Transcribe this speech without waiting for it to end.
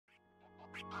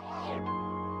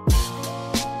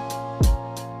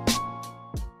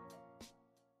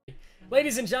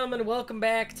Ladies and gentlemen, welcome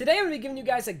back. Today I'm going to be giving you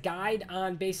guys a guide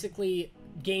on basically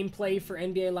gameplay for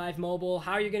NBA Live Mobile,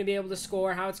 how you're going to be able to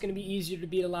score, how it's going to be easier to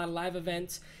beat a lot of live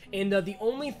events. And the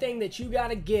only thing that you got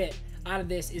to get out of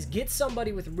this is get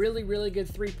somebody with really good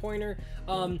three-pointer.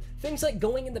 Things like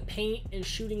going in the paint and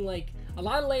shooting, like a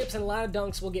lot of layups and a lot of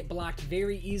dunks will get blocked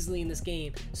very easily in this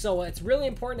game. So it's really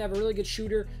important to have a really good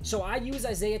shooter. So I use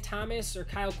Isaiah Thomas or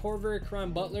Kyle Korver,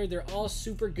 Caron Butler. They're all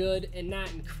super good and not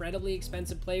incredibly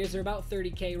expensive players. They're about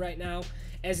 30K right now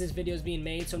as this video is being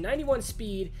made. So 91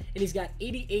 speed, and he's got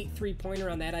 88 three-pointer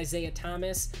on that Isaiah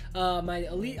Thomas. My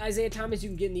elite Isaiah Thomas, you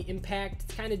can get in the impact.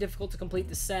 It's kind of difficult to complete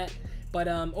the set. But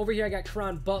over here I got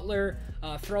Caron Butler,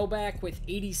 throwback with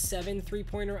 87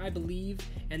 three-pointer, I believe.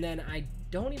 And then I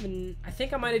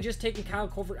think I might have just taken Kyle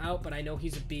Korver out, but I know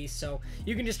he's a beast, so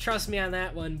you can just trust me on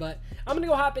that one. But I'm going to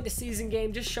go hop into season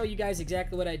game, just show you guys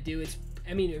exactly what I do.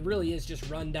 I mean, it really is just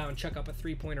run down, chuck up a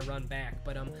three-pointer, run back.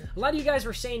 But a lot of you guys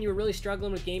were saying you were really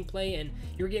struggling with gameplay and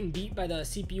you were getting beat by the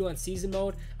CPU on season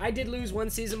mode. I did lose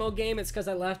one season mode game. It's because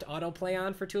I left autoplay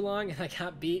on for too long and I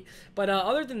got beat. But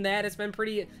other than that, it's been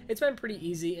pretty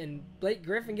easy. And Blake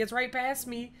Griffin gets right past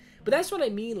me. But that's what I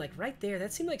mean, like right there,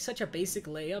 that seemed like such a basic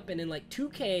layup. And in like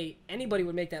 2K, anybody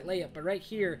would make that layup. But right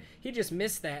here, he just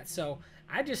missed that. So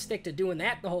I just stick to doing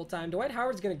that the whole time. Dwight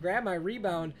Howard's going to grab my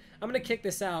rebound. I'm going to kick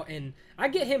this out, and I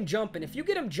get him jumping. If you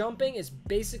get him jumping, it's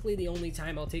basically the only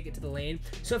time I'll take it to the lane.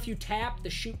 So if you tap the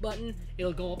shoot button,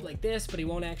 it'll go up like this, but he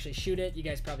won't actually shoot it. You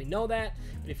guys probably know that,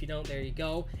 but if you don't, there you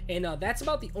go. And that's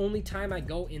about the only time I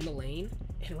go in the lane.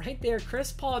 And right there,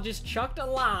 Chris Paul just chucked a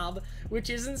lob, which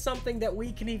isn't something that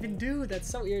we can even do. That's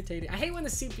so irritating. I hate when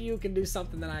the CPU can do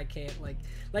something that I can't.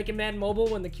 Like in Madden Mobile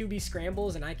when the QB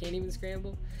scrambles and I can't even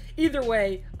scramble. Either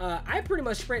way, I pretty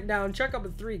much sprint down, chuck up a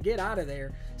three, get out of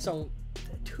there. So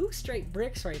 2 straight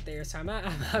bricks right there. So I'm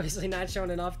obviously not showing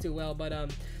it off too well. But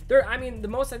I mean, the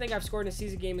most I think I've scored in a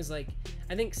season game is like,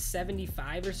 I think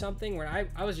 75 or something, where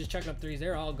I was just chucking up threes.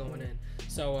 They're all going in.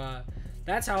 So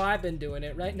that's how I've been doing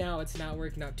it. Right now, it's not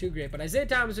working out too great. But Isaiah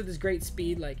Thomas with his great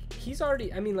speed, like, he's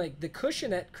already, I mean, like, the cushion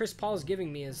that Chris Paul is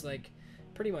giving me is, like,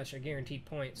 pretty much a guaranteed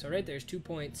point. So right there's 2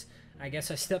 points. I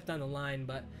guess I stepped on the line,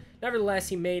 but nevertheless,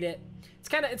 he made it. It's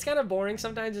kind of boring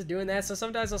sometimes just doing that, so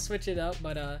sometimes I'll switch it up.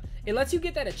 But it lets you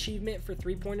get that achievement for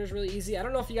three-pointers really easy. I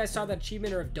don't know if you guys saw that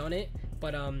achievement or have done it,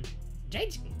 but how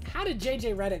did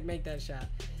JJ Redick make that shot?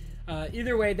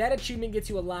 Either way, that achievement gets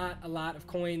you a lot of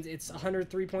coins. It's 100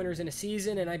 three-pointers in a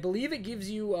season, and I believe it gives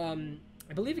you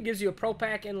a pro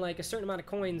pack and like a certain amount of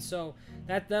coins. So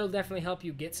that'll definitely help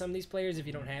you get some of these players if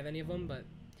you don't have any of them. But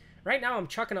right now I'm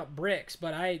chucking up bricks,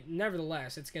 but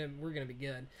nevertheless we're gonna be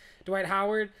good. Dwight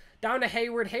Howard down to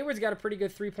Hayward. Hayward's got a pretty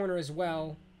good three-pointer as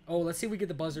well. Oh, let's see if we get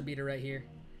the buzzer beater right here.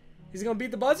 He's gonna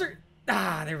beat the buzzer.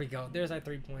 Ah, there we go. There's our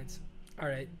 3 points. All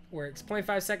right, works.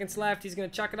 0.5 seconds left. He's going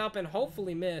to chuck it up and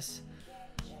hopefully miss.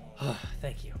 Oh,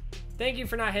 thank you. Thank you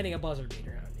for not hitting a buzzer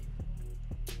beater on me.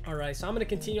 All right, so I'm going to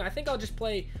continue. I think I'll just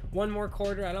play one more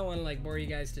quarter. I don't want to, like, bore you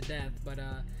guys to death, but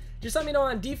just let me know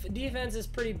on defense is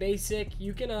pretty basic.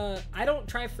 You can, I don't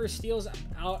try for steals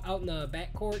out in the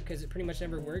backcourt because it pretty much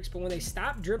never works, but when they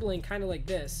stop dribbling kind of like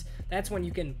this, that's when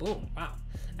you can, boom, wow.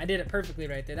 I did it perfectly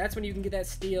right there. That's when you can get that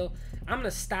steal. I'm going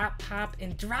to stop, pop,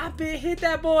 and drop it. Hit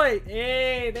that boy.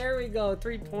 Hey, there we go.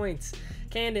 3 points.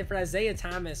 Canned it for Isaiah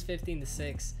Thomas,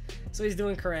 15-6. So he's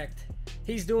doing correct.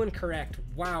 He's doing correct.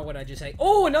 Wow, what I just say.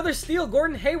 Oh, another steal.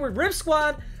 Gordon Hayward, rip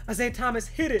squad. Isaiah Thomas,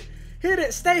 hit it. Hit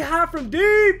it. Stay hot from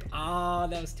deep. Oh,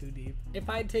 that was too deep. If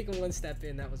I had taken one step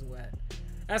in, that was wet.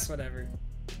 That's whatever.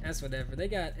 That's whatever. They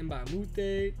got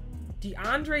Mbamute.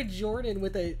 DeAndre Jordan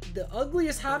with the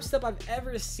ugliest hop step I've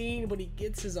ever seen, but he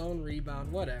gets his own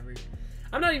rebound. Whatever.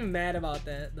 I'm not even mad about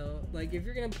that, though. Like, if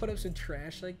you're going to put up some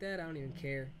trash like that, I don't even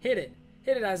care. Hit it.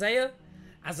 Hit it, Isaiah.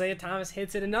 Isaiah Thomas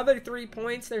hits it. Another 3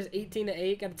 points. There's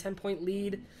 18-8. Got a 10-point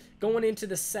lead going into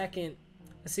the second.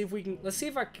 Let's see if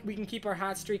we can keep our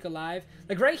hot streak alive.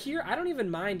 Like right here, I don't even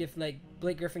mind if like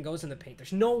Blake Griffin goes in the paint.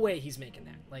 There's no way he's making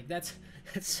that. Like that's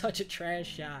such a trash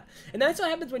shot. And that's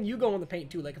what happens when you go in the paint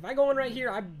too. Like if I go in right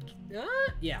here,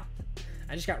 yeah,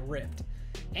 I just got ripped.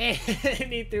 And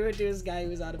he threw it to his guy who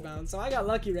was out of bounds. So I got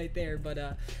lucky right there. But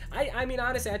I mean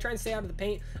honestly, I try and stay out of the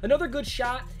paint. Another good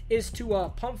shot is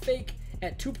to pump fake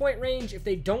at 2-point range. If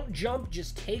they don't jump,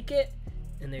 just take it.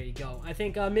 And there you go. I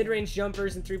think mid-range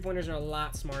jumpers and three-pointers are a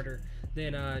lot smarter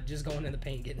than just going in the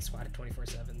paint and getting swatted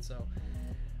 24/7. So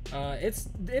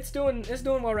it's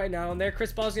doing well right now. And there,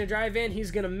 Chris Paul's gonna drive in. He's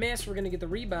gonna miss. We're gonna get the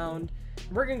rebound.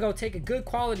 We're gonna go take a good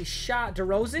quality shot.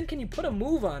 DeRozan, can you put a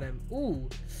move on him? Ooh,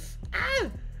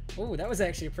 ah! Oh, that was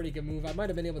actually a pretty good move. I might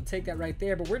have been able to take that right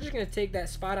there, but we're just going to take that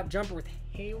spot up jumper with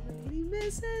Hayward, and he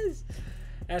misses.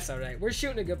 That's all right. We're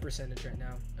shooting a good percentage right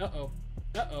now. Uh-oh.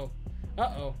 Uh-oh.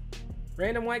 Uh-oh.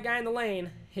 Random white guy in the lane.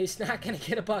 He's not going to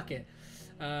get a bucket.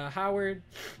 Howard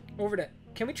over to...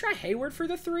 Can we try Hayward for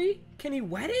the 3? Can he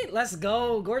wet it? Let's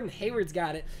go. Gordon Hayward's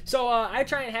got it. So I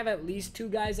try and have at least 2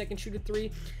 guys that can shoot a 3.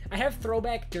 I have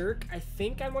throwback Dirk, I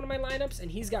think, on one of my lineups,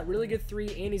 and he's got really good 3,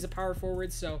 and he's a power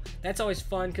forward, so that's always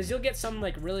fun, because you'll get some,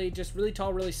 like, really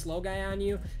tall, really slow guy on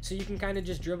you, so you can kind of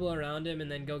just dribble around him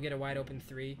and then go get a wide open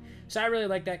 3. So I really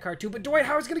like that card, too. But Dwight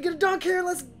Howard's going to get a dunk here.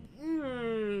 Let's...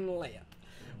 layup.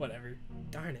 Whatever.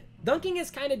 Darn it. Dunking is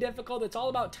kind of difficult. It's all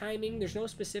about timing. There's no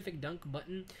specific dunk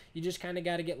button. You just kind of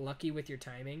got to get lucky with your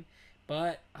timing.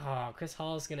 But, oh, Chris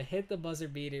Hall's going to hit the buzzer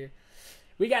beater.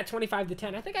 We got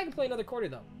 25-10. I think I can play another quarter,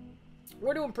 though.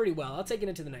 We're doing pretty well. I'll take it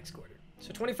into the next quarter.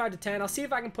 So 25-10. I'll see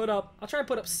if I can put up... I'll try and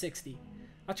put up 60.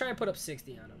 I'll try and put up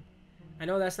 60 on him. I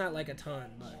know that's not like a ton,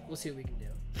 but we'll see what we can do.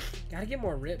 Got to get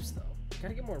more rips, though.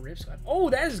 Gotta get more rips. Oh,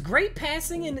 that is great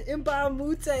passing, and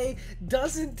Mbamute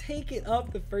doesn't take it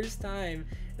up the first time.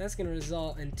 That's gonna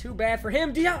result in too bad for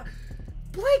him.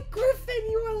 Blake Griffin,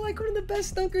 you are like one of the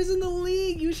best dunkers in the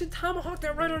league. You should tomahawk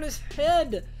that right on his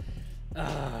head.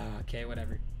 Okay,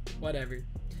 whatever. Whatever.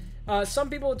 Some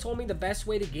people have told me the best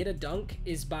way to get a dunk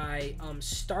is by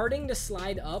starting to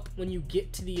slide up when you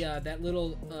get to the that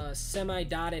little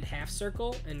semi-dotted half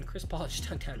circle, and Chris Paul just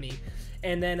dunked on me,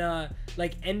 and then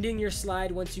like ending your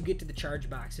slide once you get to the charge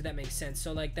box, if that makes sense.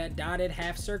 So like that dotted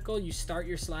half circle, you start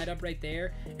your slide up right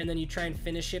there, and then you try and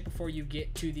finish it before you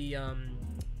get to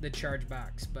the charge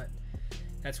box. But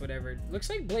that's whatever. Looks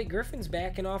like Blake Griffin's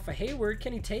backing off of Hayward.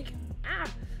 Can he take it?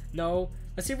 No.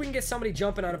 Let's see if we can get somebody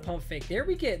jumping on a pump fake. There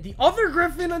we get the other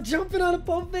Griffin jumping on a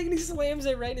pump fake, and he slams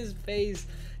it right in his face.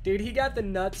 Dude, he got the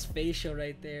nuts facial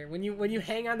right there. When you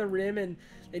hang on the rim and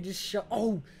they just show...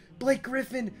 Oh, Blake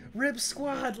Griffin, rib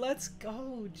squad. Let's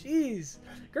go. Jeez.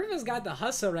 Griffin's got the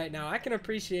hustle right now. I can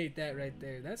appreciate that right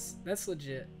there. That's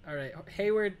legit. All right,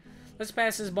 Hayward, let's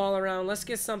pass this ball around. Let's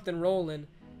get something rolling.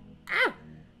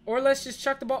 Or let's just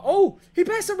chuck the ball. Oh, he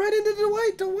passed it right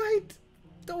into Dwight.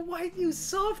 Dwight, you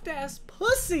soft-ass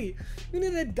pussy. You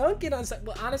need to dunk it on something.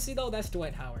 Well, honestly, though, that's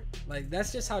Dwight Howard. Like,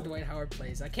 that's just how Dwight Howard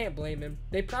plays. I can't blame him.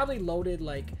 They probably loaded,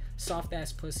 like,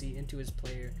 soft-ass pussy into his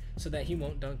player so that he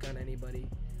won't dunk on anybody.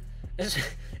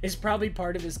 It's probably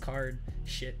part of his card.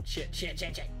 Shit.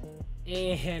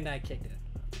 And I kicked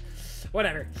it.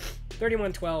 Whatever.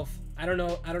 31-12. I don't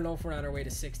know if we're on our way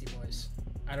to 60, boys.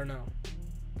 I don't know.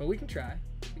 But we can try.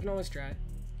 We can always try.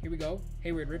 Here we go.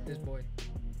 Hayward, rip this boy.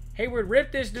 Hayward,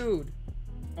 rip this dude.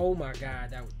 Oh my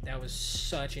god, that was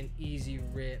such an easy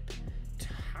rip.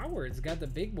 Howard's got the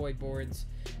big boy boards.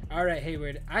 All right,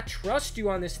 Hayward, I trust you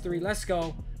on this 3. Let's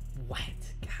go. What?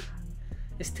 God,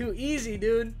 it's too easy,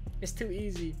 dude. It's too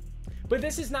easy. But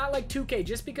this is not like 2K.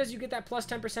 Just because you get that plus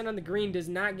 10% on the green does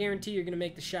not guarantee you're gonna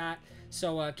make the shot.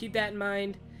 So keep that in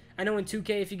mind. I know in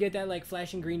 2K, if you get that like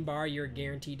flashing green bar, you're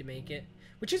guaranteed to make it.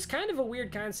 Which is kind of a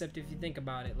weird concept if you think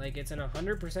about it. Like, it's an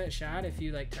 100% shot if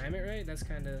you, like, time it right.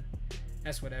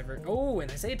 That's whatever. Oh, and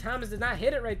Isaiah Thomas did not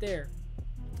hit it right there.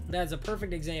 That's a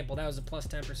perfect example. That was a plus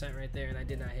 10% right there, and I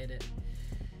did not hit it.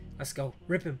 Let's go.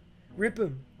 Rip him. Rip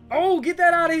him. Oh, get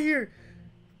that out of here.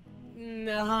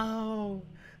 No.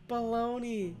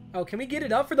 Baloney. Oh, can we get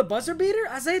it up for the buzzer beater?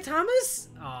 Isaiah Thomas?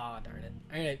 Oh, darn it.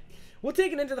 All right. We'll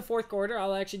take it into the 4th quarter.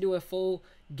 I'll actually do a full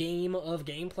game of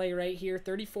gameplay right here.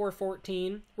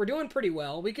 34-14. We're doing pretty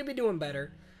well. We could be doing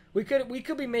better. We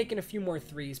could be making a few more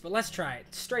 3s, but let's try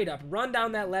it. Straight up. Run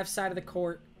down that left side of the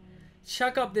court.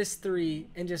 Chuck up this 3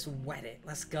 and just wet it.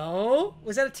 Let's go.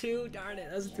 Was that a 2? Darn it.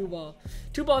 That was a 2 ball.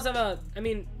 2 balls have a... I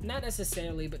mean, not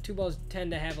necessarily, but 2 balls tend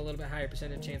to have a little bit higher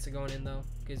percentage chance of going in, though,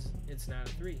 because it's not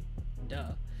a 3.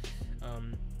 Duh.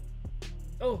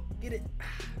 Oh, get it.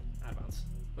 Out of bounds.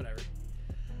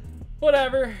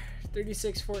 Whatever.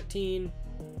 36-14.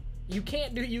 You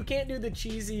can't do the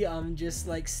cheesy just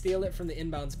like steal it from the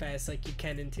inbounds pass like you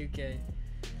can in 2K.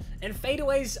 And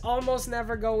fadeaways almost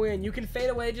never go in. You can fade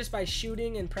away just by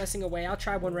shooting and pressing away. I'll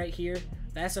try one right here.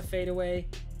 That's a fadeaway.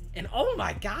 And oh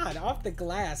my god, off the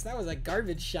glass. That was a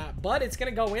garbage shot, but it's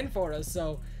gonna go in for us.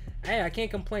 So hey, I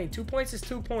can't complain. 2 points is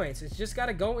 2 points. It's just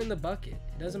gotta go in the bucket.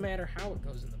 It doesn't matter how it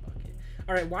goes in the bucket.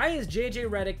 All right, why is JJ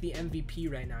Redick the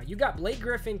MVP right now? You got Blake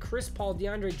Griffin, Chris Paul,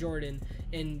 DeAndre Jordan,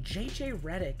 and JJ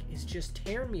Redick is just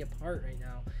tearing me apart right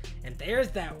now. And there's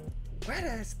that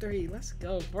wet-ass 3. Let's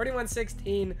go.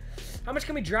 41-16. How much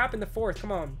can we drop in the 4th?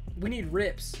 Come on. We need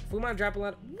rips. If we want to drop a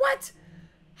lot... What?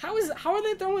 How are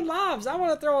they throwing lobs? I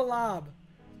want to throw a lob.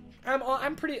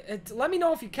 I'm pretty. Let me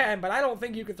know if you can, but I don't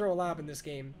think you can throw a lob in this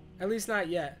game. At least not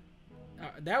yet.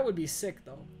 That would be sick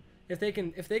though, if they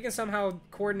can somehow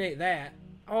coordinate that.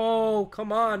 Oh,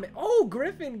 come on. Oh,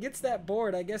 Griffin gets that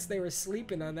board. I guess they were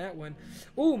sleeping on that one.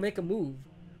 Ooh, make a move.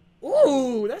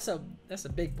 Ooh, that's a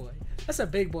big boy. That's a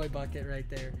big boy bucket right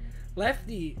there.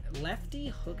 Lefty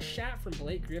hook shot from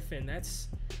Blake Griffin. That's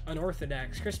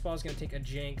unorthodox. Chris Paul's gonna take a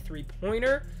jank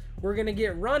 3-pointer. We're gonna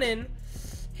get running.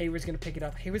 Hayward's gonna pick it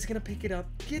up. Hayward's gonna pick it up.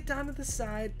 Get down to the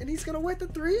side, and he's gonna wet the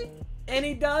 3. And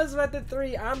he does wet the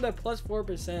 3. I'm the plus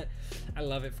 4%. I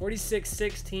love it.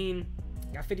 46-16.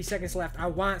 Got 50 seconds left. I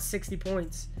want 60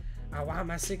 points. I want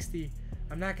my 60.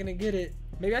 I'm not gonna get it.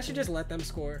 Maybe I should just let them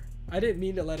score. I didn't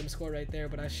mean to let him score right there,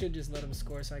 but I should just let him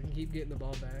score so I can keep getting the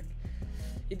ball back.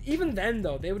 Even then,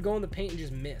 though, they would go in the paint and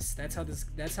just miss. That's how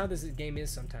this game is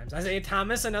sometimes. Isaiah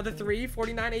Thomas, another 3,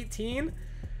 49-18.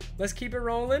 Let's keep it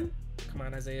rolling. Come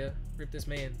on, Isaiah. Rip this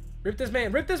man. Rip this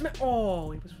man. Rip this man.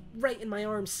 Oh, he was right in my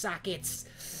arm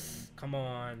sockets. Come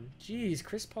on. Jeez,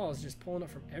 Chris Paul is just pulling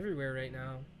up from everywhere right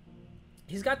now.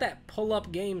 He's got that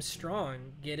pull-up game strong.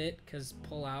 Get it? Because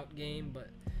pull-out game,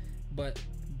 but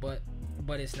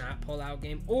it's not pull-out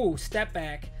game. Oh, step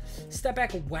back. Step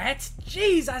back wet.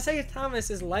 Jeez, Isaiah Thomas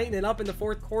is lighting it up in the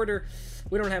 4th quarter.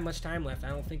 We don't have much time left. I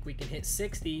don't think we can hit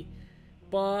 60.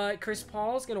 But Chris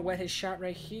Paul's going to wet his shot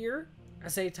right here.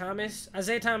 Isaiah Thomas,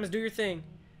 do your thing.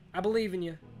 I believe in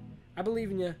you. I believe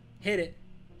in you. Hit it.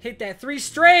 Hit that 3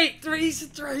 straight. 3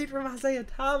 straight from Isaiah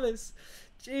Thomas.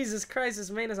 Jesus Christ, this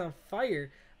man is on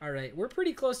fire. All right, we're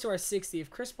pretty close to our 60.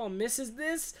 If Chris Paul misses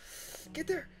this, get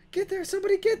there. Get there.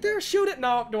 Somebody get there. Shoot it.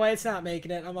 No, Dwight's not making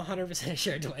it. I'm 100%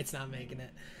 sure Dwight's not making it.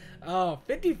 Oh,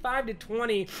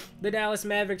 55-20. The Dallas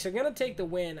Mavericks are going to take the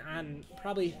win on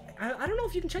probably... I don't know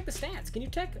if you can check the stats. Can you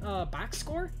check box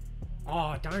score?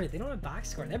 Oh, darn it. They don't have box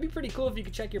score. That'd be pretty cool if you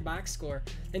could check your box score.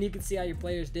 Then you can see how your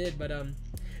players did. But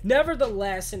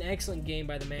nevertheless, an excellent game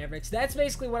by the Mavericks. That's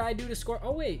basically what I do to score.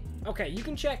 Oh, wait. Okay, you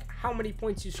can check how many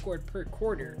points you scored per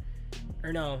quarter.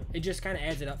 Or no, it just kind of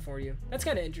adds it up for you. That's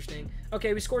kind of interesting.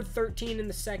 Okay, we scored 13 in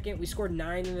the 2nd, we scored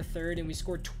 9 in the 3rd, and we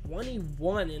scored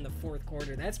 21 in the 4th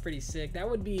quarter. That's pretty sick. That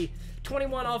would be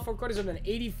 21 all 4 quarters, would have been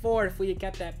 84 if we had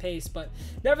kept that pace. But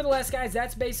nevertheless, guys,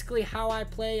 that's basically how I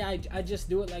play. I just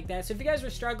do it like that. So if you guys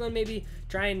were struggling, maybe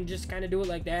try and just kind of do it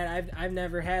like that. I've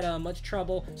never had much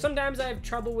trouble. Sometimes I have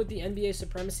trouble with the NBA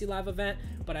Supremacy Live event,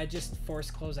 but I just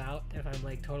force close out if I'm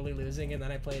like totally losing, and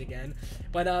then I play it again.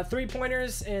 But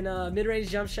 3-pointers and mid-range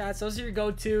jump shots, those are your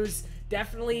go-tos.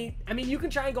 Definitely, I mean, you can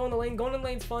try and go in the lane. Going in the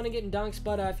lane's fun and getting dunks,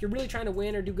 but if you're really trying to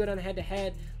win or do good on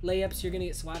head-to-head layups, you're going to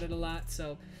get swatted a lot.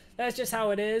 So that's just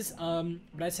how it is.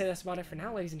 But I'd say that's about it for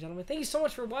now, ladies and gentlemen. Thank you so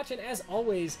much for watching, as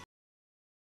always.